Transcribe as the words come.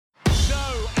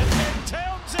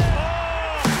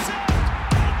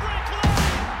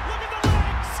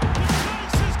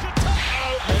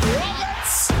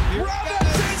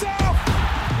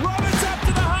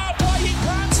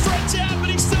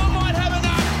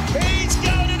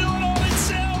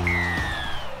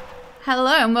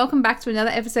Hello and welcome back to another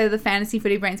episode of the Fantasy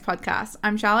Footy Brains podcast.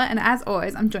 I'm Charlotte and as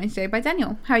always, I'm joined today by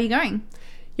Daniel. How are you going?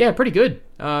 Yeah, pretty good.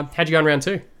 How'd you go in round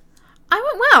two? I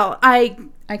went well.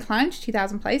 I climbed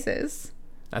 2,000 places.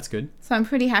 That's good. So I'm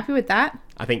pretty happy with that.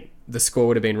 I think the score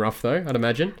would have been rough though, I'd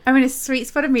imagine. I'm in a sweet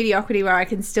spot of mediocrity where I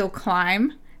can still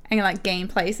climb and gain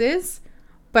places.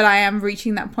 But I am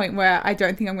reaching that point where I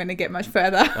don't think I'm going to get much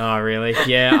further. Oh, really?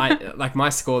 Yeah, my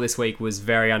score this week was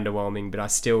very underwhelming, but I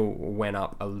still went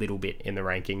up a little bit in the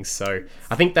rankings. So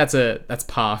I think that's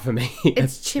par for me.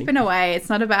 It's chipping away. It's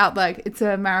not about it's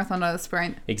a marathon or a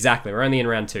sprint. Exactly. We're only in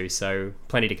round two, so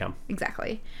plenty to come.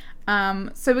 Exactly.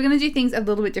 So we're going to do things a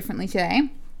little bit differently today.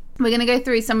 We're going to go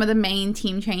through some of the main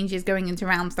team changes going into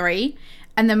round three,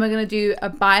 and then we're going to do a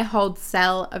buy, hold,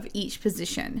 sell of each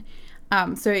position.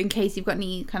 So in case you've got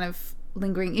any kind of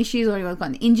lingering issues or you've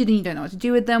gotten injured and you don't know what to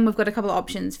do with them, we've got a couple of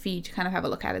options for you to kind of have a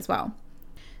look at as well.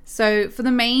 So for the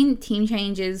main team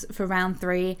changes for round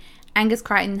three, Angus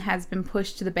Crichton has been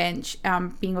pushed to the bench,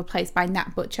 being replaced by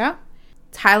Nat Butcher.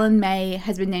 Tylan May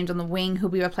has been named on the wing, who'll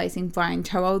be replacing Brian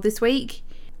To'o this week.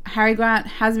 Harry Grant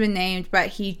has been named, but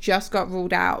he just got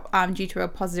ruled out due to a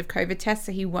positive COVID test,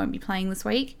 so he won't be playing this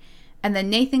week. And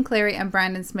then Nathan Cleary and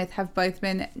Brandon Smith have both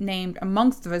been named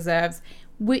amongst the reserves,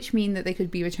 which mean that they could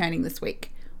be returning this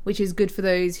week, which is good for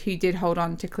those who did hold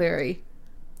on to Cleary,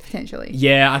 potentially.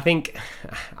 Yeah, I think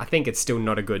it's still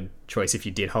not a good choice if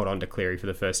you did hold on to Cleary for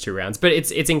the first two rounds, but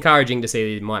it's encouraging to see that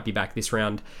he might be back this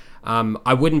round.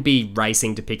 I wouldn't be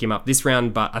racing to pick him up this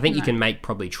round, but I think you can make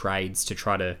probably trades to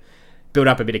try to build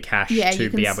up a bit of cash to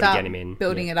be able to get him in.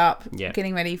 Building it up,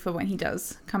 getting ready for when he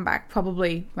does come back,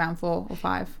 probably round 4 or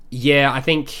 5. Yeah, I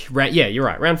think, you're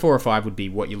right. Round 4 or 5 would be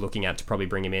what you're looking at to probably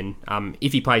bring him in.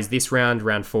 If he plays this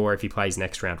round 4. If he plays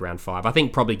next round 5. I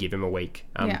think probably give him a week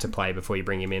to play before you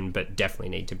bring him in, but definitely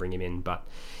need to bring him in. But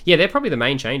yeah, they're probably the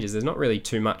main changes. There's not really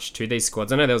too much to these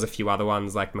squads. I know there was a few other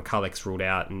ones, like McCulloch's ruled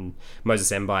out and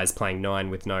Moses Mbai is playing 9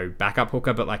 with no backup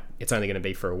hooker, but it's only going to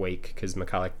be for a week because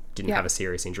McCulloch didn't have a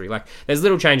serious injury. There's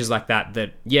little changes like that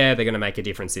they're going to make a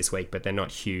difference this week, but they're not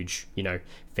huge,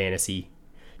 fantasy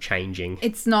changing.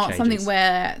 It's not changes. Something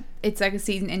where it's like a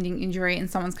season-ending injury and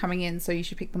someone's coming in, so you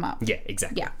should pick them up. Yeah,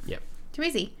 exactly. Yeah. Too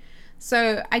easy.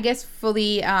 So I guess for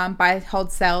the buy,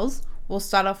 hold, sells, we'll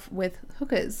start off with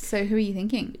hookers. So who are you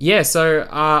thinking? Yeah, so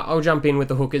I'll jump in with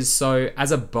the hookers. So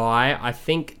as a buy, I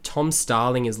think Tom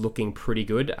Starling is looking pretty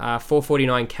good.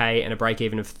 449k and a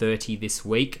break-even of 30 this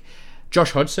week.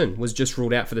 Josh Hodgson was just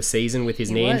ruled out for the season with his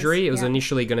knee injury. It was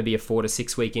initially going to be a 4 to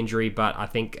 6 week injury, but I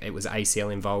think it was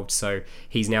ACL involved, so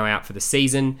he's now out for the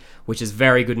season, which is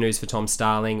very good news for Tom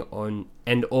Starling.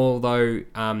 And although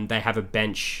they have a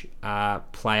bench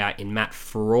player in Matt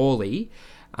Frawley,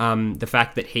 the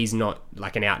fact that he's not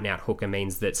an out-and-out hooker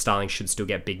means that Starling should still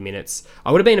get big minutes.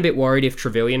 I would have been a bit worried if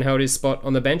Trevelyan held his spot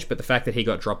on the bench, but the fact that he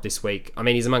got dropped this week,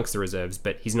 he's amongst the reserves,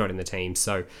 but he's not in the team,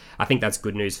 so I think that's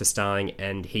good news for Starling,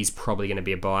 and he's probably going to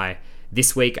be a buy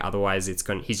this week. Otherwise, he's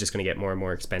just going to get more and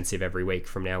more expensive every week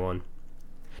from now on.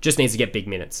 Just needs to get big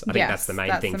minutes. I think that's the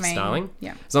main thing for Starling.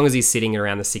 Yeah. As long as he's sitting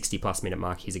around the 60-plus minute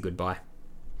mark, he's a good buy.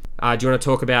 Do you want to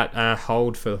talk about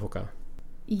hold for the hooker?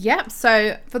 Yep.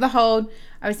 So for the hold,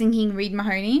 I was thinking Reid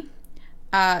Mahoney,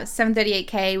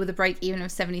 738k with a break even of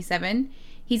 77.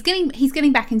 He's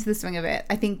getting back into the swing of it.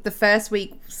 I think the first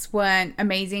weeks weren't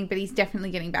amazing, but he's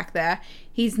definitely getting back there.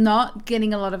 He's not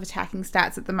getting a lot of attacking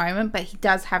stats at the moment, but he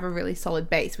does have a really solid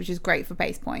base, which is great for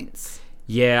base points.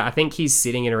 Yeah, I think he's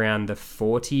sitting at around the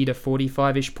 40 to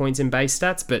 45-ish points in base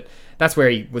stats, but that's where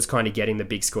he was kind of getting the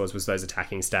big scores, was those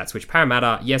attacking stats, which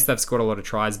Parramatta, yes, they've scored a lot of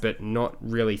tries, but not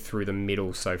really through the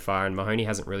middle so far, and Mahoney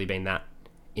hasn't really been that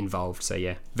involved. So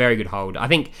yeah, very good hold. I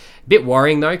think a bit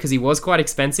worrying though, because he was quite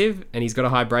expensive and he's got a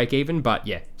high break even, but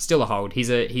yeah, still a hold. He's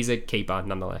a keeper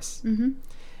nonetheless. Mm-hmm.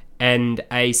 And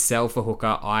a sell for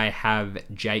hooker, I have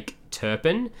Jake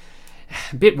Turpin.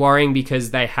 A bit worrying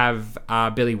because they have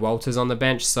Billy Walters on the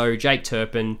bench. So Jake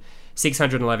Turpin,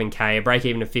 611k, a break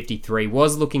even of 53,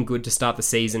 was looking good to start the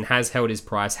season, has held his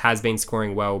price, has been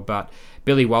scoring well, but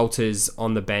Billy Walters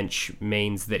on the bench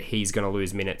means that he's going to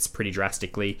lose minutes pretty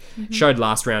drastically. Mm-hmm. Showed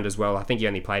last round as well. I think he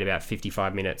only played about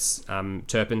 55 minutes,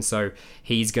 Turpin, so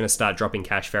he's going to start dropping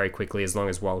cash very quickly as long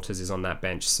as Walters is on that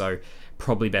bench. So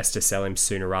probably best to sell him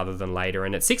sooner rather than later.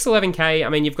 And at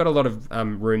 611k, you've got a lot of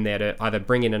room there to either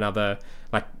bring in another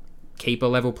keeper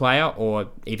level player or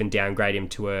even downgrade him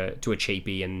to a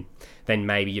cheapie, and then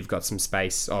maybe you've got some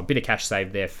space or a bit of cash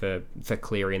saved there for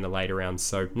Cleary in the later rounds.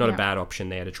 So not a bad option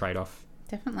there to trade off.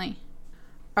 Definitely.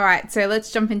 All right, so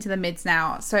let's jump into the mids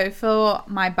now. So for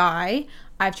my buy,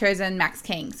 I've chosen Max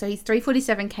King. So he's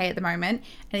 347k at the moment,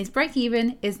 and his break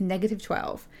even is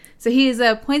 -12. So he is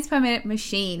a points per minute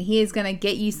machine. He is going to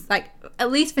get you, like,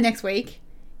 at least for next week,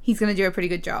 he's going to do a pretty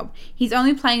good job. He's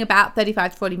only playing about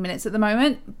 35 to 40 minutes at the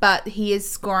moment, but he is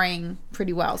scoring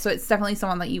pretty well. So it's definitely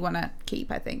someone that you want to keep,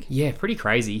 I think. Yeah, pretty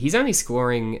crazy. He's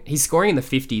scoring in the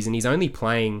 50s, and he's only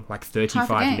playing like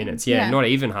 35 minutes. Yeah, not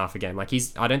even half a game. Like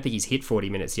I don't think he's hit 40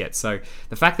 minutes yet. So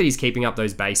the fact that he's keeping up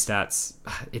those base stats,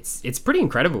 it's pretty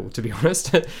incredible, to be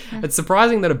honest. It's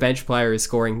surprising that a bench player is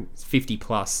scoring 50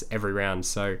 plus every round.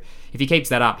 So if he keeps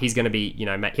that up, he's going to be,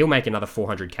 he'll make another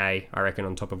 400k, I reckon,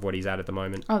 on top of what he's at the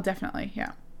moment. Oh, definitely,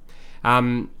 yeah.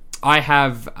 I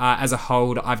have, as a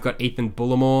hold, I've got Ethan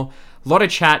Bullimore. A lot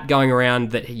of chat going around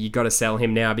that you got to sell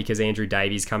him now because Andrew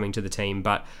Davies coming to the team,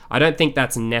 but I don't think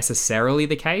that's necessarily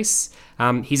the case.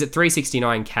 He's at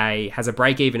 369k, has a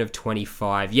break even of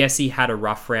 25. Yes, he had a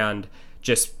rough round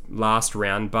just last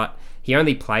round, but he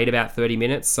only played about 30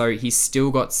 minutes, so he's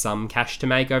still got some cash to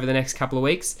make over the next couple of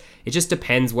weeks. It just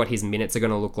depends what his minutes are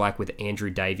going to look like with Andrew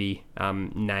Davey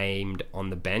named on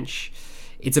the bench.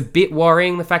 It's a bit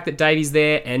worrying, the fact that Davies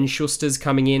there and Schuster's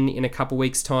coming in a couple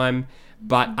weeks' time,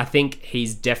 but I think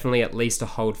he's definitely at least a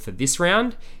hold for this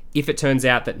round. If it turns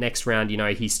out that next round,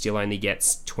 he still only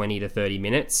gets 20 to 30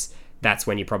 minutes, that's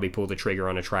when you probably pull the trigger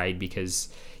on a trade because,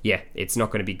 yeah, it's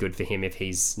not going to be good for him if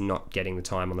he's not getting the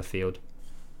time on the field.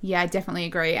 Yeah, I definitely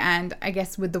agree. And I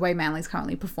guess with the way Manly's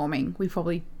currently performing, we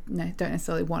probably don't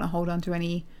necessarily want to hold on to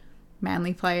any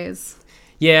Manly players.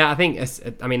 Yeah,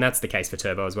 I mean, that's the case for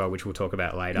Turbo as well, which we'll talk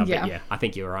about later. Yeah. But yeah, I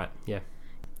think you're right. Yeah.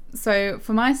 So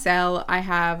for my sell, I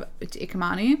have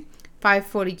Ikamanu,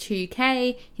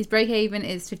 542k. His break even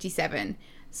is 57.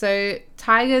 So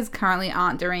Tigers currently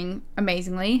aren't doing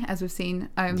amazingly, as we've seen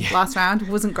last round.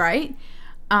 Wasn't great.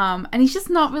 And he's just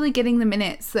not really getting the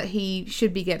minutes that he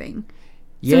should be getting.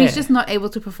 So he's just not able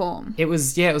to perform. It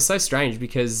was so strange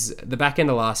because the back end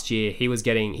of last year, he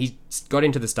got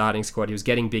into the starting squad, he was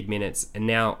getting big minutes, and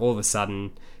now all of a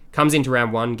sudden comes into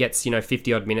round one, gets,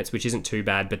 50 odd minutes, which isn't too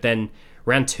bad, but then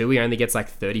round two, he only gets like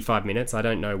 35 minutes. I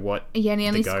don't know what. Yeah, and he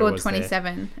only scored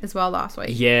 27 there as well last week.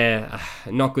 Yeah,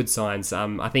 not good signs.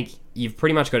 I think you've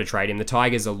pretty much got to trade him. The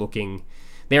Tigers are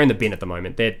they're in the bin at the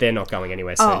moment. They're not going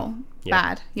anywhere soon. Oh,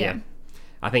 bad. Yeah.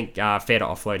 I think fair to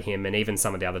offload him, and even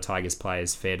some of the other Tigers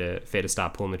players, fair to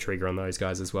start pulling the trigger on those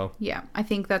guys as well. Yeah, I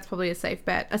think that's probably a safe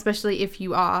bet, especially if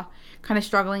you are kind of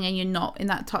struggling and you're not in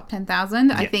that top 10,000.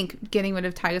 Yeah. I think getting rid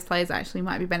of Tigers players actually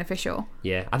might be beneficial.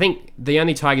 Yeah, I think the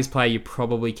only Tigers player you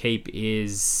probably keep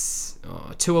is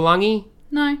Tuolangi.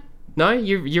 No,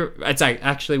 it's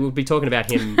actually we'll be talking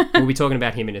about him. We'll be talking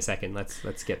about him in a second.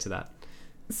 Let's get to that.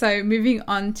 So moving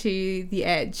on to the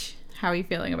edge. How are you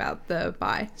feeling about the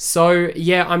buy? So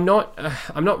yeah, I'm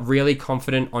not really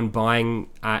confident on buying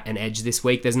an edge this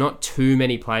week. There's not too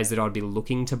many players that I'd be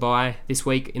looking to buy this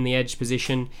week in the edge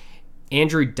position.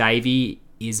 Andrew Davey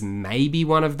is maybe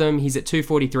one of them. He's at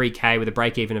 243k with a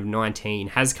break even of 19.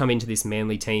 Has come into this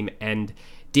Manly team and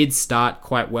did start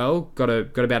quite well. Got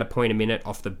about a point a minute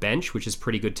off the bench, which is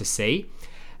pretty good to see.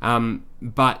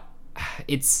 But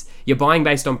you're buying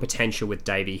based on potential with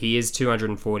Davey. He is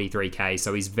 243k,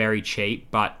 so he's very cheap,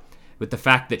 but with the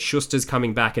fact that Schuster's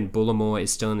coming back and Bullimore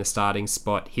is still in the starting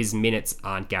spot, his minutes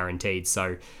aren't guaranteed,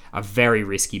 so a very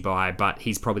risky buy, but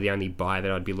he's probably the only buy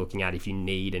that I'd be looking at if you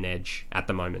need an edge at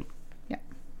the moment. Yeah,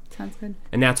 sounds good.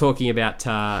 And now talking about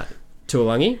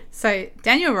Tuolangi. So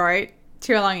Daniel wrote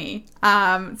Tuolangi,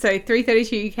 so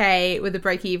 332k with a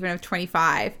break even of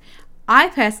 25. I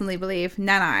personally believe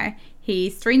Nanai.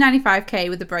 He's 395k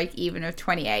with a break even of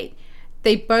 28.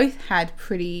 They both had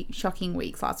pretty shocking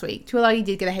weeks last week. Tuolagi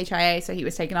did get a HIA, so he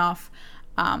was taken off.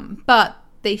 But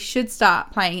they should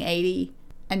start playing 80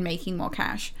 and making more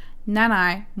cash.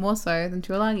 Nanai more so than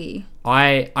Tuolagi.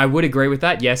 I would agree with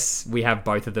that. Yes, we have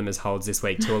both of them as holds this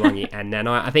week, Tuolagi and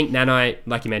Nanai. I think Nanai,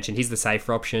 like you mentioned, he's the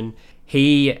safer option.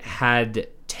 He had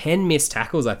 10 missed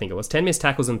tackles, I think it was. 10 missed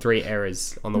tackles and 3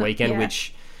 errors on the weekend,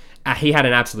 which... he had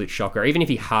an absolute shocker. Even if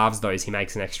he halves those, he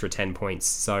makes an extra 10 points.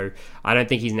 So I don't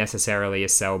think he's necessarily a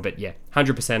sell, but yeah,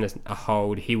 100% a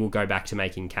hold. He will go back to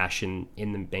making cash in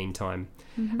the meantime.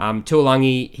 Mm-hmm.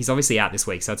 Tuolangi, he's obviously out this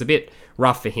week, so it's a bit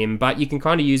rough for him, but you can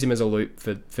kind of use him as a loop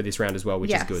for this round as well,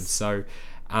 which is good. So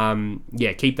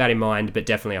keep that in mind, but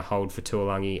definitely a hold for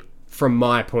Tuolangi from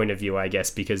my point of view, I guess,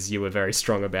 because you were very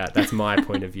strong about that's my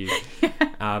point of view.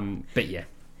 But yeah.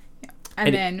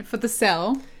 And then for the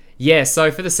sell... Yeah, so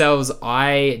for the sells,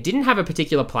 I didn't have a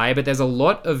particular player, but there's a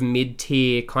lot of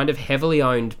mid-tier, kind of heavily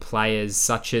owned players,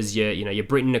 such as your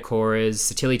Britain Nakoras,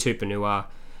 Satili Tupanua,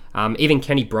 Even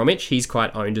Kenny Bromwich, he's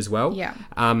quite owned as well. Yeah.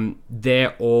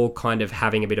 They're all kind of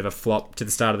having a bit of a flop to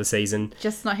the start of the season.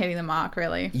 Just not hitting the mark,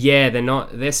 really. Yeah,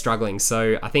 they're struggling.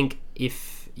 So I think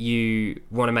if you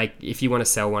want to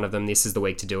sell one of them, this is the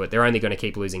week to do it. They're only going to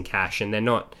keep losing cash, and they're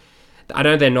not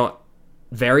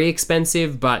very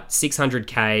expensive, but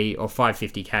 600k or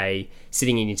 550k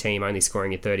sitting in your team, only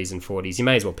scoring your 30s and 40s, you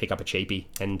may as well pick up a cheapie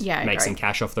and make some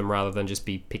cash off them rather than just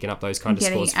be picking up those kind of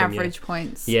scores from average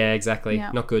points. Yeah, exactly.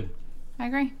 Yeah. Not good. I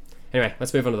agree. Anyway,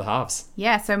 let's move on to the halves.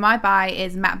 Yeah, so my buy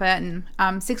is Matt Burton,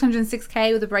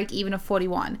 606k with a break even of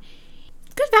 41.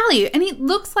 Good value, and it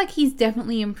looks like he's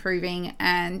definitely improving,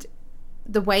 and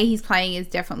the way he's playing is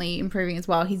definitely improving as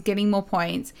well. He's getting more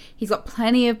points. He's got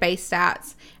plenty of base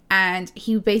stats, and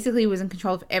he basically was in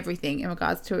control of everything in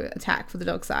regards to attack for the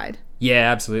dog side.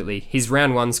 Yeah, absolutely. His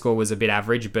round 1 score was a bit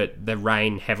average, but the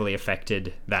rain heavily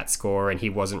affected that score, and he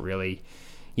wasn't really,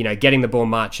 getting the ball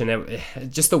much. And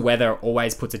just the weather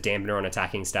always puts a dampener on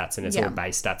attacking stats, and it's all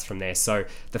base stats from there. So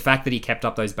the fact that he kept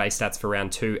up those base stats for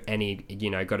round 2, and he,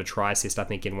 got a try assist, I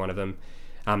think, in one of them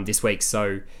this week.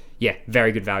 So yeah,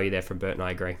 very good value there from Burton.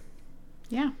 I agree.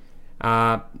 Yeah.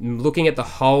 Looking at the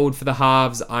hold for the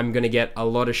halves, I'm going to get a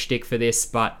lot of shtick for this,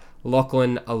 but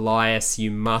Lachlan Elias,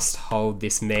 you must hold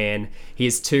this man. He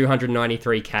is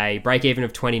 293k, break even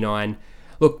of 29.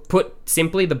 Look, put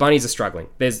simply, the bunnies are struggling.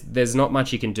 There's not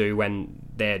much you can do when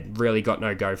they've really got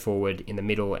no go forward in the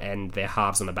middle, and their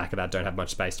halves on the back of that don't have much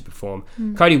space to perform.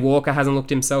 Cody Walker hasn't looked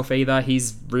himself either.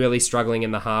 He's really struggling in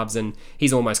the halves, and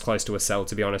he's almost close to a sell,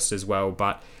 to be honest, as well.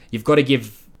 But you've got to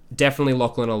give definitely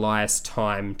Lachlan Elias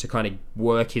time to kind of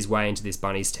work his way into this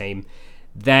bunnies team.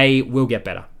 They will get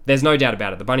better. There's no doubt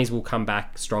about it. The bunnies will come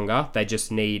back stronger. They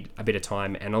just need a bit of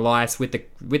time. And Elias, with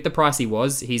the price he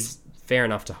was, he's fair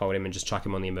enough to hold him and just chuck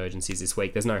him on the emergencies this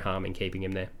week. There's no harm in keeping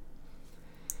him there.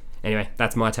 Anyway,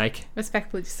 that's my take.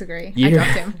 Respectfully disagree. I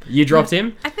dropped him. You dropped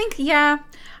him? I think, yeah.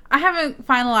 I haven't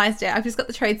finalised it. I've just got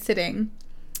the trade sitting.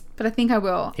 But I think I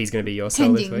will. He's going to be your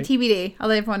sell this week? TBD. I'll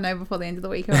let everyone know before the end of the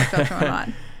week if I've dropped him or not.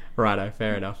 Righto,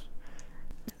 fair enough.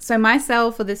 So my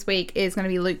sell for this week is going to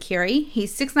be Luke Keary.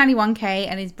 He's 691k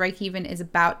and his break even is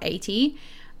about 80.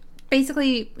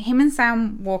 Basically, him and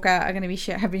Sam Walker are going to be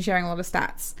have been sharing a lot of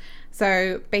stats.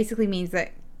 So basically means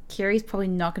that Keary's probably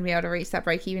not going to be able to reach that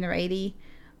break even of 80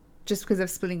 just because of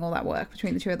splitting all that work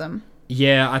between the two of them.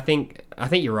 Yeah, I think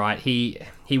you're right. He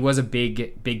was a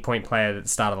big point player at the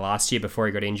start of last year before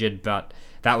he got injured, but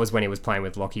that was when he was playing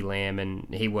with Lachie Lamb, and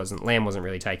Lamb wasn't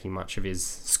really taking much of his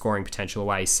scoring potential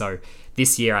away. So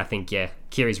this year, I think,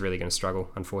 Keary's really going to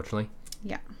struggle, unfortunately.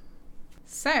 Yeah.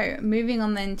 So moving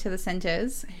on then to the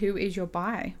centres, who is your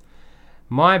buy?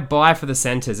 My buy for the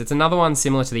centres, it's another one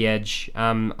similar to the edge.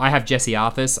 I have Jesse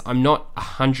Arthurs. I'm not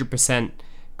 100%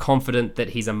 confident that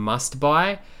he's a must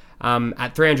buy.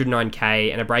 At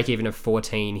 309k and a break even of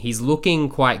 14, he's looking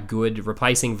quite good,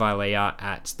 replacing Vilea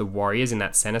at the Warriors in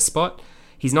that centre spot.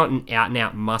 He's not an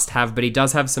out-and-out must-have, but he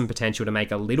does have some potential to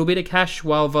make a little bit of cash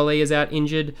while Valia's out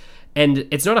injured. And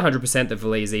it's not 100% that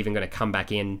Valia's even going to come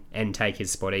back in and take his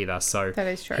spot either. So that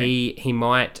is true. He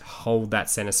might hold that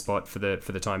centre spot for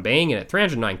the time being. And at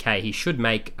 309k, he should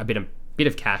make a bit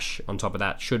of cash on top of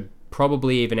that. Should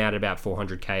probably even out at about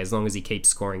 400k as long as he keeps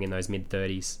scoring in those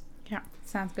mid-30s. Yeah,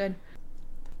 sounds good.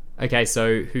 Okay,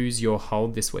 so who's your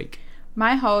hold this week?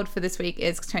 My hold for this week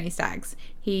is Tony Staggs.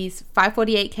 He's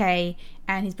 548k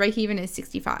and his break even is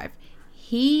 65.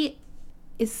 He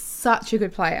is such a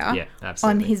good player. Yeah,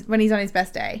 absolutely. When he's on his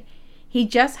best day. He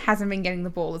just hasn't been getting the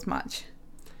ball as much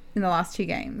in the last 2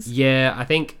 games. Yeah, I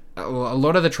think a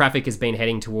lot of the traffic has been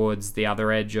heading towards the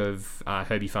other edge of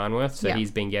Herbie Farnworth, so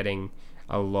he's been getting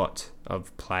a lot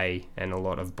of play and a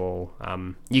lot of ball.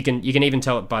 You can even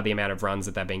tell it by the amount of runs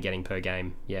that they've been getting per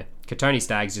game. Yeah, Tony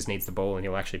Staggs just needs the ball and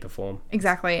he'll actually perform.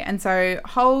 Exactly, and so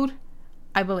hold.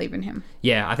 I believe in him.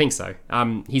 Yeah, I think so.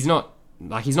 He's not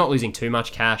losing too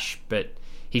much cash, but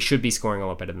he should be scoring a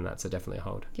lot better than that. So definitely a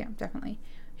hold. Yeah, definitely.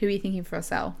 Who are you thinking for a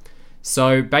sell?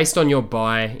 So based on your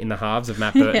buy in the halves of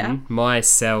Matt Burton, my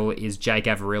sell is Jake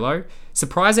Averillo.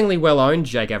 Surprisingly well owned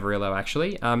Jake Averillo,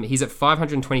 actually. He's at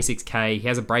 526k. He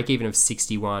has a break even of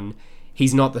 61.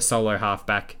 He's not the solo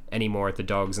halfback anymore at the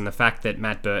Dogs, and the fact that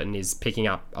Matt Burton is picking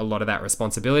up a lot of that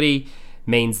responsibility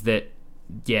means that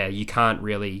you can't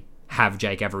really have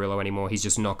Jake Averillo anymore. He's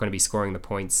just not going to be scoring the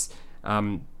points.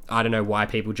 I don't know why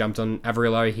people jumped on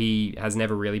Averillo. He has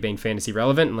never really been fantasy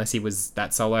relevant unless he was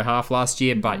that solo half last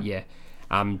year. Mm-hmm.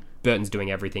 But Burton's doing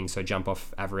everything, so jump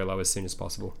off Averillo as soon as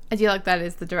possible. I do like that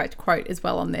as the direct quote as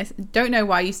well on this. Don't know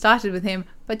why you started with him,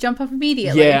 but jump off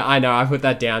immediately. Yeah, I know. I put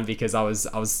that down because I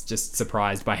was just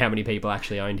surprised by how many people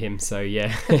actually owned him. So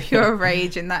yeah, Pure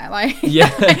rage in that, like.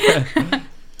 yeah.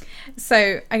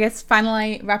 So I guess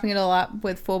finally wrapping it all up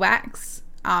with fullbacks.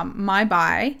 My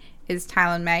buy is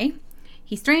Tylen May.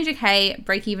 He's 300k,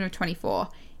 break even of 24.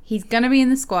 He's gonna be in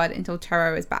the squad until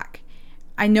Toro is back.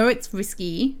 I know it's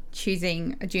risky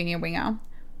choosing a junior winger,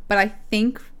 but I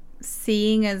think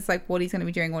seeing as like what he's going to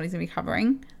be doing, what he's going to be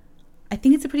covering, I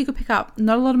think it's a pretty good pickup.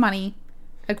 Not a lot of money,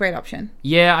 a great option.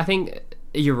 Yeah, I think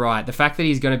you're right. The fact that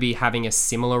he's going to be having a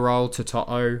similar role to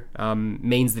Toto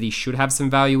means that he should have some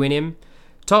value in him.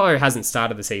 Toto hasn't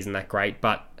started the season that great,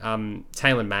 but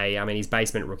Tylen May, I mean, he's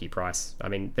basement rookie price. I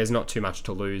mean, there's not too much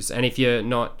to lose. And if you're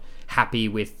not happy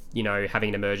with, having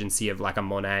an emergency of like a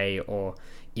Monet or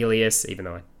Ilias, even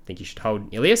though I think you should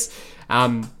hold Ilias.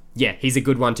 Yeah, he's a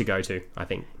good one to go to, I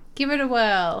think. Give it a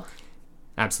whirl.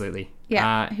 Absolutely.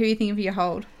 Yeah. Who are you thinking for your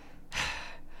hold?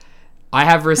 I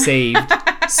have received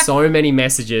so many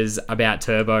messages about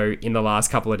Turbo in the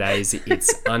last couple of days.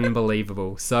 It's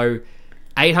unbelievable. So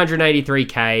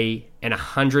 883k and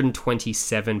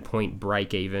 127 point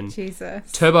break even.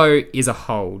 Jesus. Turbo is a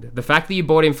hold. The fact that you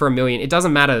bought him for $1 million, it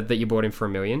doesn't matter that you bought him for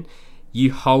 $1 million.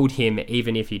 You hold him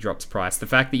even if he drops price. The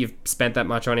fact that you've spent that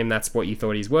much on him, that's what you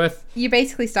thought he's worth. You're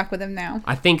basically stuck with him now.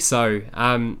 I think so.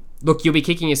 Look, you'll be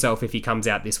kicking yourself if he comes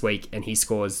out this week and he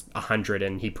scores 100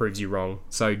 and he proves you wrong.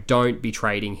 So don't be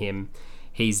trading him.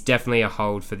 He's definitely a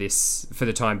hold for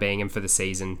the time being and for the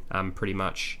season, pretty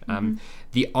much.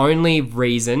 The only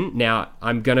reason, now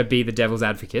I'm going to be the devil's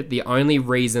advocate, the only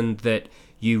reason that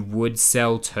you would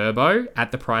sell Turbo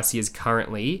at the price he is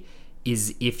currently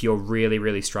is if you're really,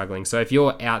 really struggling. So if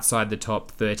you're outside the top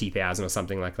 30,000 or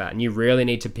something like that, and you really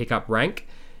need to pick up rank,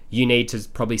 you need to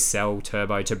probably sell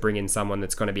Turbo to bring in someone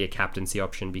that's going to be a captaincy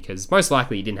option, because most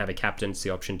likely you didn't have a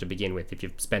captaincy option to begin with if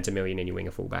you've spent $1 million in your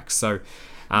winger fullbacks. So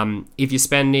if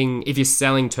you're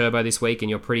selling Turbo this week and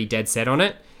you're pretty dead set on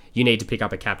it, you need to pick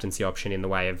up a captaincy option in the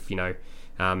way of,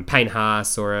 Payne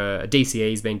Haas or a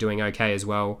DCE's been doing okay as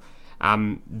well.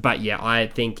 But yeah, I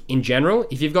think in general,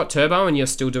 if you've got Turbo and you're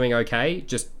still doing okay,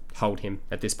 just hold him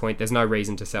at this point. There's no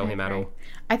reason to sell him at all.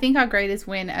 I think our greatest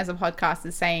win as a podcast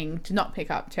is saying to not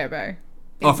pick up Turbo.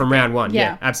 From round one.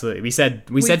 Yeah, absolutely. We said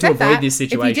to avoid this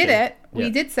situation. If you did it, we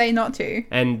did say not to.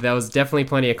 And there was definitely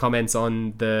plenty of comments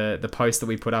on the post that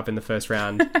we put up in the first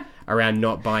round around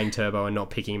not buying Turbo and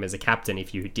not picking him as a captain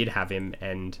if you did have him.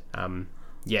 And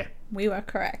yeah. We were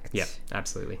correct. Yeah,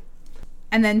 absolutely.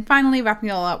 And then finally wrapping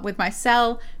it all up with my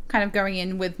sell, kind of going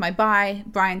in with my buy,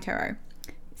 Brian Toro.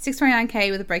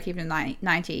 629k with a break even of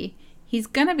 90. He's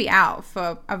going to be out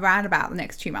for around about the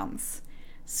next 2 months.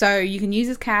 So you can use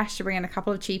his cash to bring in a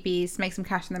couple of cheapies, make some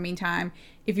cash in the meantime.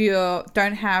 If you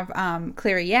don't have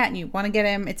Cleary yet and you want to get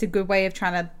him, it's a good way of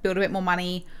trying to build a bit more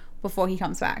money before he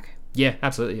comes back. Yeah,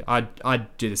 absolutely.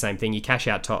 I'd do the same thing. You cash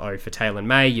out Toto for Tylen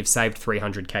May. You've saved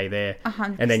 300k there.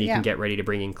 100%, and then you can get ready to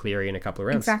bring in Cleary in a couple of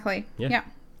rounds. Exactly. Yeah.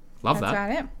 Love that.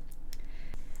 That's about it.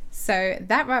 So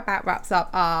that wraps up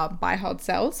our buy, hold,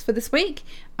 sells for this week.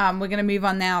 We're going to move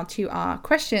on now to our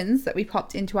questions that we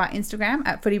popped into our Instagram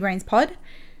at FootyBrainsPod.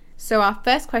 So our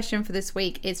first question for this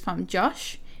week is from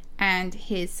Josh, and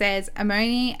he says,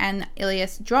 Amoni and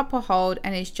Ilias drop or hold,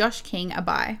 and is Josh King a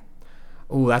buy?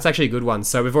 Oh, that's actually a good one.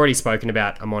 So we've already spoken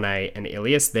about Amone and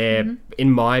Ilias. They're,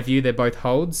 in my view, they're both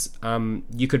holds.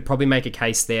 You could probably make a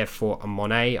case there for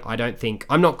Amone.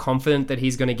 I'm not confident that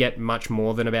he's going to get much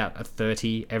more than about a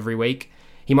 30 every week.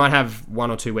 He might have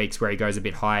 1 or 2 weeks where he goes a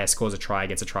bit higher, scores a try,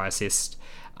 gets a try assist.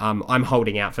 I'm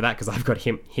holding out for that because I've got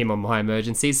him on my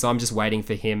emergencies. So I'm just waiting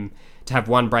for him to have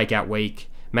one breakout week,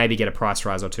 maybe get a price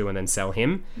rise or two and then sell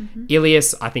him.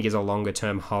 Ilias, I think, is a longer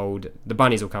term hold. The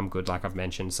bunnies will come good, like I've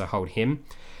mentioned, so hold him.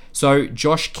 So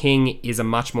Josh King is a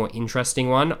much more interesting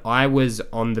one. I was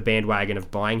on the bandwagon of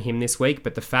buying him this week,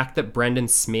 but the fact that Brendan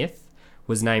Smith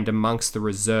was named amongst the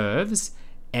reserves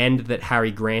and that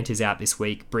Harry Grant is out this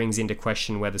week brings into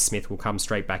question whether Smith will come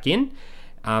straight back in.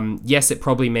 Yes, it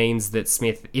probably means that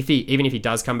Smith, even if he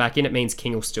does come back in, it means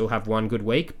King will still have one good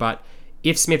week, but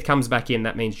if Smith comes back in,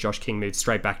 that means Josh King moves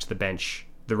straight back to the bench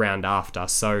the round after.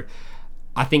 So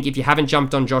I think if you haven't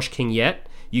jumped on Josh King yet,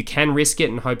 you can risk it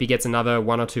and hope he gets another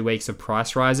 1 or 2 weeks of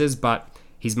price rises, but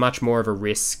he's much more of a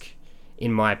risk,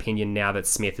 in my opinion, now that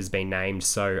Smith has been named.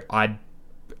 So I'd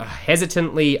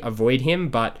hesitantly avoid him,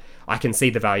 but I can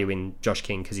see the value in Josh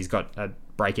King because he's got a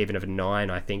break even of a 9,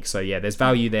 I think. So yeah, there's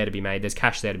value there to be made. There's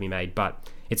cash there to be made, but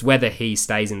it's whether he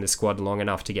stays in the squad long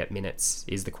enough to get minutes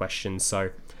is the question.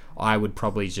 So I would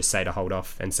probably just say to hold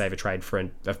off and save a trade for a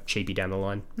cheapie down the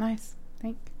line. Nice.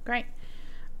 Great.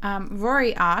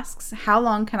 Rory asks, how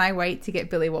long can I wait to get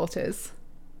Billy Walters?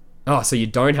 Oh, so you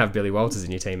don't have Billy Walters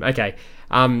in your team. Okay.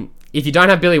 If you don't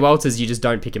have Billy Walters, you just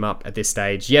don't pick him up at this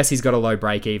stage. Yes, he's got a low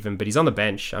break even, but he's on the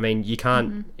bench. I mean, you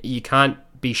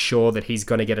can't be sure that he's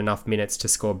going to get enough minutes to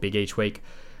score big each week.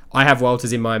 I have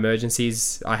Walters in my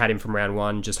emergencies. I had him from round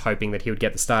 1, just hoping that he would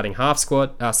get the starting half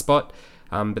spot. But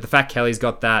the fact Kelly's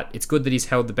got that, it's good that he's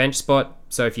held the bench spot.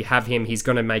 So if you have him, he's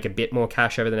going to make a bit more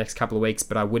cash over the next couple of weeks,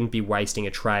 but I wouldn't be wasting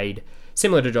a trade.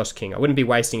 Similar to Josh King, I wouldn't be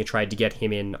wasting a trade to get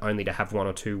him in only to have 1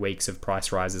 or 2 weeks of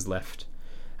price rises left.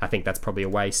 I think that's probably a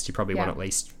waste. You probably want at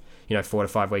least 4 to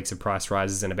 5 weeks of price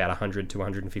rises and about 100 to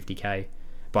 150k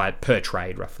per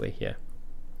trade, roughly.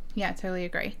 Yeah, totally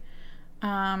agree.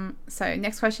 So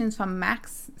next question is from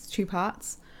Max. It's 2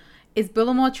 parts. Is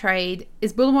Bullimore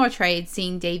a trade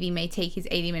seeing Davey may take his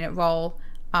 80-minute role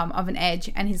of an edge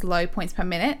and his low points per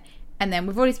minute? And then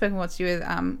we've already spoken what to do with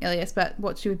Ilias, but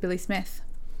what to do with Billy Smith?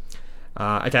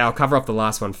 Okay, I'll cover off the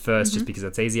last one first just because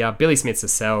it's easier. Billy Smith's a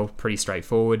sell, pretty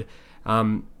straightforward.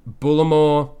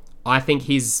 Bullimore, I think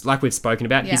he's, like we've spoken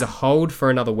about, he's a hold for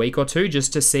another week or 2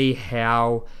 just to see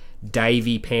how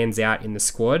Davey pans out in the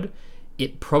squad.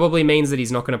 It probably means that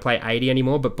he's not going to play 80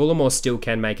 anymore, but Bullimore still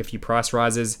can make a few price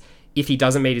rises. If he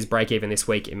doesn't meet his break even this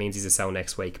week, it means he's a sell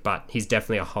next week, but he's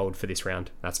definitely a hold for this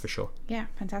round, that's for sure. Yeah,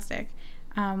 fantastic.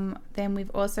 Then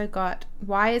we've also got,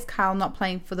 why is Kyle not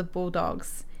playing for the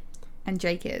Bulldogs and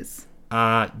Jake is?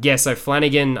 So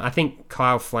Flanagan, I think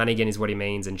Kyle Flanagan is what he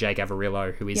means, and Jake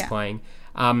Avarillo, who is playing.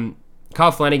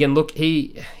 Kyle Flanagan, look,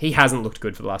 he hasn't looked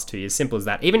good for the last 2 years. Simple as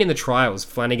that. Even in the trials,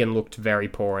 Flanagan looked very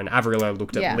poor, and Avarillo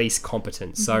looked at least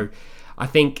competent. So I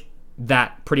think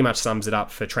that pretty much sums it up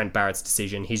for Trent Barrett's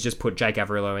decision. He's just put Jake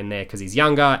Avarillo in there because he's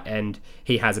younger and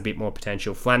he has a bit more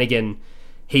potential. Flanagan,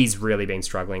 he's really been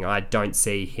struggling. I don't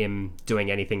see him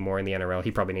doing anything more in the NRL. He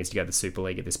probably needs to go to the Super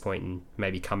League at this point and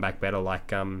maybe come back better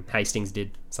like Hastings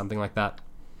did, something like that.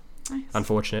 Nice.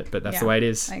 Unfortunate, but that's the way it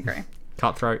is. I agree.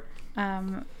 Cutthroat.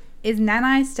 Is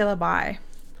Nanai still a buy?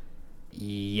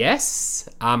 Yes.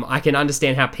 I can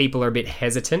understand how people are a bit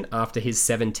hesitant after his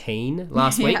 17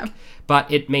 last week, but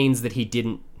it means that he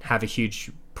didn't have a huge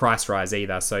price rise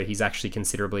either, so he's actually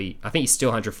considerably, I think he's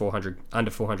still under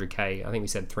 400k. I think we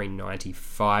said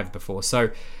 395 before.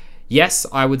 So yes,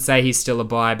 I would say he's still a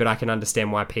buy, but I can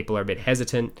understand why people are a bit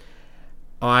hesitant.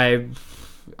 I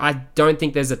don't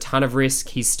think there's a ton of risk.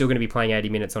 He's still going to be playing 80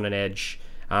 minutes on an edge.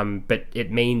 But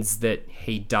it means that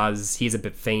he's a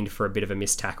bit fiend for a bit of a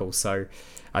missed tackle, so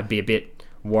I'd be a bit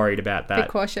worried about that. A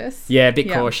bit cautious? Yeah, a bit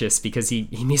cautious because he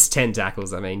missed 10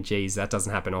 tackles. I mean, geez, that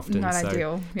doesn't happen often. Not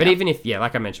ideal. But even if,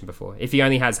 like I mentioned before, if he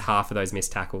only has half of those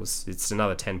missed tackles, it's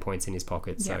another 10 points in his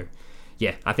pocket. So,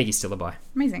 I think he's still a buy.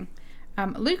 Amazing.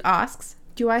 Luke asks,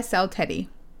 do I sell Teddy?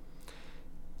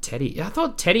 I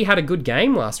thought Teddy had a good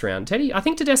game last round. I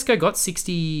think Tedesco got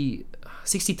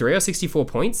 63 or 64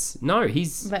 points. No,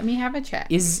 Let me have a check.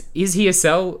 Is he a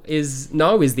sell?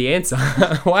 No is the answer.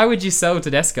 Why would you sell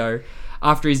Tedesco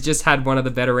after he's just had one of the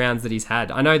better rounds that he's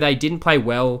had? I know they didn't play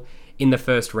well in the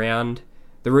first round,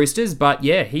 the Roosters, but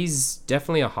he's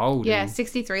definitely a hold. Yeah,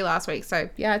 63 last week, so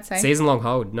I'd say. Season-long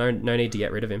hold. No need to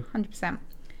get rid of him.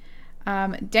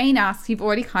 100%. Dane asks, you've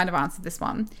already kind of answered this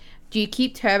one. Do you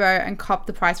keep Turbo and cop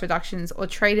the price reductions or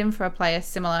trade him for a player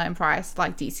similar in price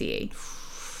like DCE?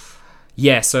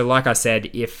 Yeah, so like I said,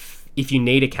 if you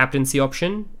need a captaincy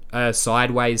option, a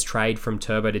sideways trade from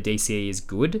Turbo to DCE is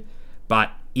good.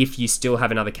 But if you still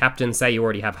have another captain, say you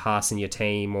already have Haas in your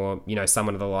team or,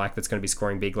 someone of the like that's going to be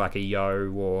scoring big like a Yo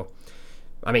or...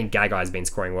 I mean, Gagai's been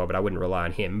scoring well, but I wouldn't rely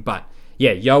on him. But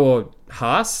yeah, Yo or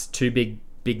Haas, 2 big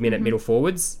minute middle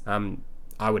forwards.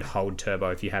 I would hold Turbo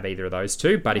if you have either of those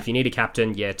two. But if you need a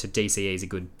captain, to DCE is a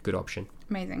good option.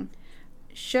 Amazing.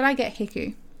 Should I get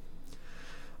Hiku?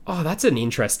 Oh, that's an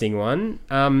interesting one.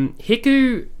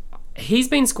 Hiku, he's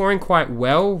been scoring quite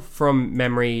well from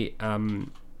memory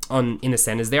in the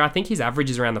centres there. I think his average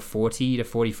is around the 40 to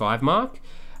 45 mark.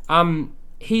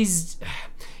 It's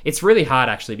really hard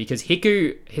actually because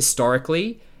Hiku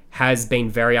historically has been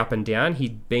very up and down.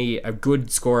 He'd be a good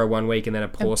scorer one week and then a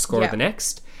poor scorer the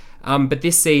next. But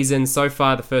this season, so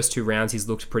far, the first 2 rounds, he's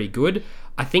looked pretty good.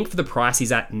 I think for the price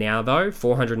he's at now, though,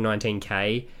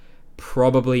 419k,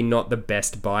 probably not the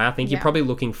best buy. I think you're probably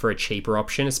looking for a cheaper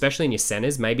option, especially in your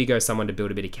centres. Maybe go someone to build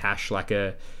a bit of cash, like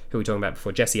who we were talking about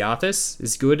before, Jesse Arthas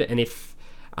is good. And if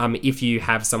you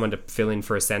have someone to fill in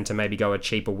for a centre, maybe go a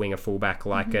cheaper winger fullback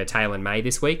like Taylor May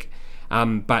this week.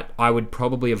 But I would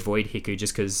probably avoid Hiku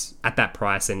just because at that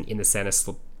price and in the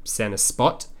centre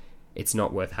spot, it's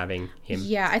not worth having him.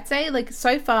 Yeah, I'd say like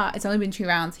so far it's only been 2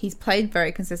 rounds. He's played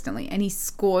very consistently and he's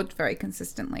scored very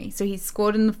consistently. So he's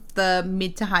scored in the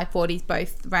mid to high 40s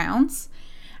both rounds.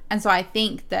 And so I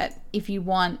think that if you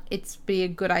want, it's be a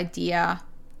good idea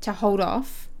to hold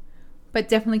off, but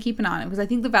definitely keep an eye on him because I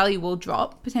think the value will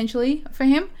drop potentially for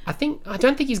him. I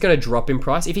don't think he's going to drop in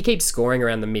price. If he keeps scoring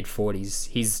around the mid 40s,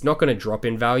 he's not going to drop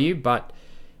in value, but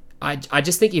I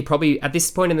just think you probably, at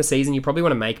this point in the season, you probably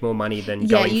want to make more money than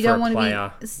going you for don't a want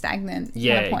player. to be stagnant.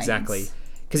 Yeah, kind of points. exactly.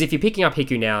 Because if you're picking up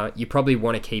Hiku now, you probably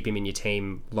want to keep him in your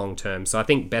team long term. So I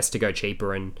think best to go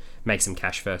cheaper and make some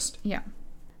cash first. Yeah.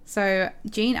 So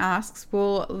Jean asks,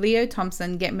 will Leo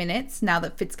Thompson get minutes now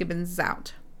that Fitzgibbons is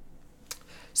out?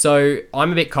 So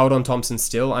I'm a bit cold on Thompson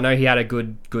still. I know he had a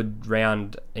good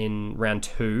round in round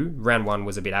 2. Round 1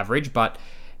 was a bit average, but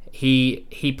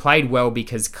he played well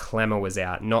because Clemmer was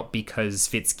out, not because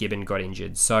Fitzgibbon got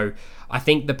injured. So I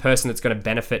think the person that's going to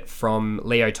benefit from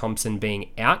Leo Thompson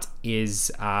being out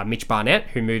is Mitch Barnett,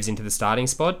 who moves into the starting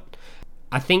spot.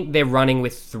 I think they're running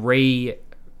with 3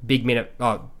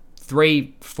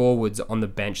 forwards on the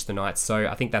bench tonight. So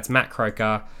I think that's Matt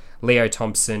Croker, Leo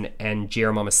Thompson, and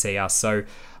Jerome Masia. So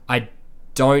I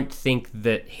don't think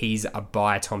that he's a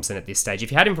buy Thompson at this stage.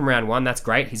 If you had him from round 1, that's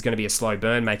great. He's going to be a slow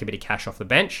burn, make a bit of cash off the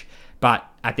bench. But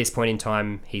at this point in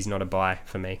time, he's not a buy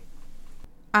for me.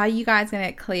 Are you guys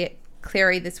going to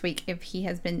Cleary this week if he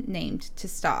has been named to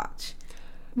start?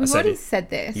 We've already said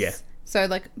this. Yeah. So,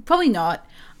 probably not.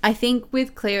 I think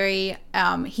with Cleary,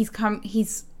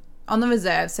 he's on the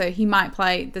reserve, so he might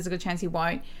play. There's a good chance he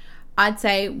won't. I'd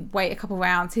say wait a couple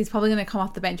rounds. He's probably going to come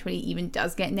off the bench when he even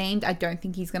does get named. I don't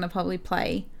think he's going to probably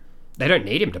play. They don't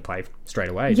need him to play straight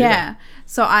away, do they?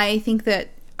 So I think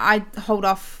that I'd hold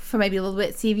off for maybe a little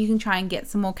bit, see if you can try and get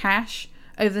some more cash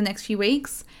over the next few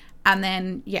weeks, and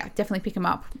then, definitely pick him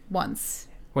up once.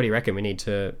 What do you reckon? You need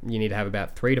to have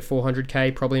about 300 to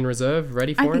 400k probably in reserve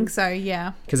ready for him? I think so,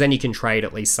 yeah. Because then you can trade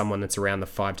at least someone that's around the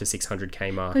 500 to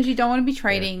 600k mark. Because you don't want to be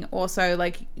trading also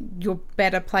your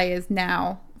better players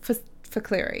now for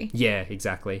Cleary. Yeah,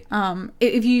 exactly.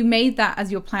 If you made that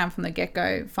as your plan from the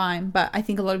get-go, fine. But I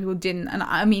think a lot of people didn't. And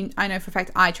I mean, I know for a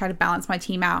fact I try to balance my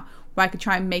team out where I could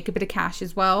try and make a bit of cash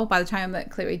as well by the time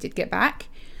that Cleary did get back.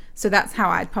 So that's how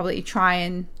I'd probably try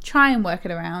and work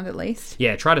it around at least.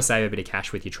 Yeah, try to save a bit of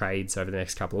cash with your trades over the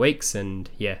next couple of weeks, and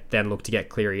then look to get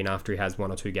Cleary in after he has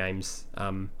 1 or 2 games.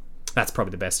 That's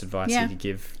probably the best advice you could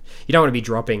give. You don't want to be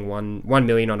dropping 1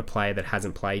 million on a player that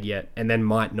hasn't played yet, and then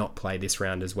might not play this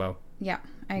round as well. Yeah,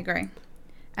 I agree.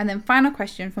 And then final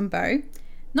question from Bo,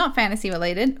 not fantasy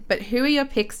related, but who are your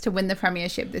picks to win the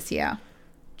premiership this year?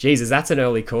 Jesus, that's an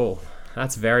early call.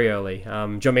 That's very early. Do you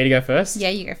want me to go first? Yeah,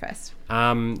 you go first.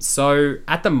 So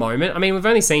at the moment, I mean, we've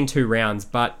only seen 2 rounds,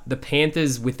 but the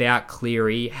Panthers without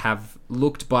Cleary have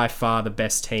looked by far the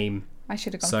best team. I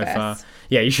should have gone so first. Far.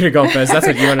 Yeah, you should have gone first. That's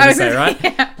what you wanted to say, right?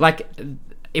 Yeah.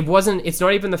 It's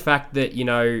not even the fact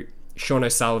that, Sean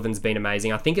O'Sullivan's been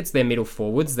amazing. I think it's their middle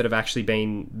forwards that have actually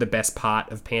been the best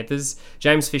part of Panthers.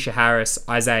 James Fisher-Harris,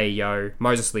 Isaiah Yeo,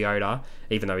 Moses Leota,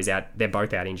 even though he's out, they're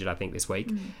both out injured, I think, this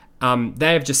week.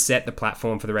 They have just set the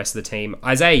platform for the rest of the team.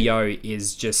 Isaiah Yeo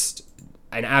is just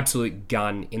an absolute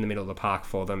gun in the middle of the park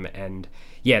for them. And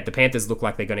the Panthers look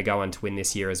like they're going to go on to win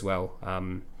this year as well.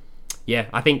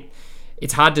 I think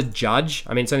it's hard to judge.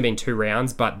 I mean, it's only been 2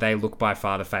 rounds, but they look by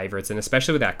far the favourites. And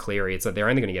especially without Cleary, it's like they're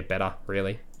only going to get better,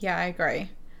 really. Yeah, I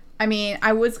agree. I mean,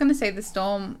 I was going to say the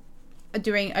Storm are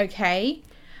doing okay,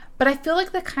 but I feel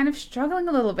like they're kind of struggling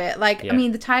a little bit. I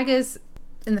mean, the Tigers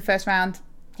in the first round,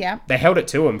 they held it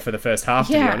to them for the first half,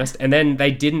 to be honest. And then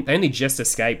they only just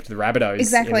escaped the Rabbitohs.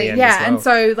 Exactly, in the end as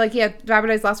well. And so,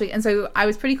 Rabbitohs last week. And so I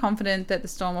was pretty confident that the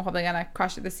Storm were probably going to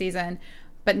crush it this season.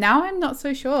 But now I'm not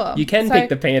so sure. You can pick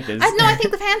the Panthers. I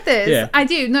think the Panthers. Yeah. I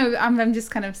do. No, I'm just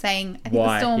kind of saying I think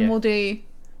the Storm will do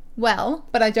well,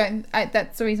 but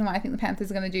that's the reason why I think the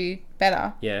Panthers are going to do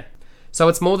better. Yeah. So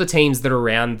it's more the teams that were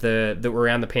around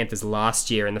the Panthers last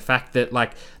year, and the fact that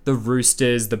the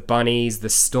Roosters, the Bunnies, the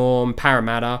Storm,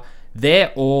 Parramatta,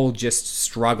 they're all just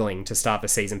struggling to start the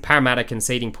season. Parramatta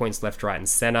conceding points left, right, and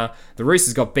centre. The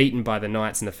Roosters got beaten by the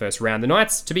Knights in the first round. The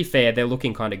Knights, to be fair, they're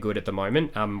looking kind of good at the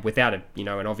moment, without an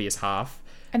obvious half.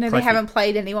 I know they haven't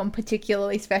played anyone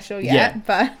particularly special yet,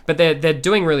 but they're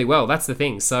doing really well. That's the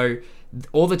thing. So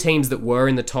all the teams that were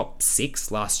in the top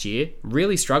 6 last year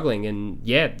really struggling, and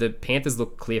the Panthers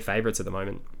look clear favourites at the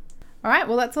moment. All right,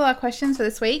 well, that's all our questions for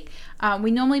this week.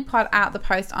 We normally pod out the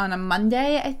post on a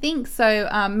Monday, I think. So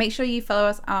make sure you follow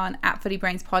us on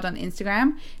 @FootyBrainsPod on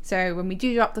Instagram. So when we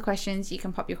do drop the questions, you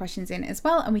can pop your questions in as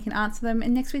well, and we can answer them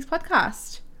in next week's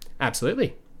podcast.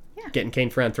 Absolutely. Yeah. Getting keen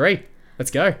for round 3.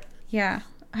 Let's go. Yeah.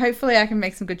 hopefully I can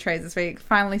make some good trades this week.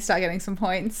 Finally start getting some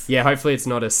points. Yeah, hopefully it's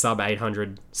not a sub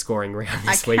 800 scoring round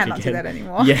this week again. I cannot do that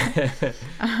anymore.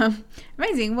 Yeah.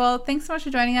 Amazing. Well, thanks so much for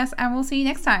joining us, and we'll see you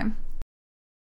next time.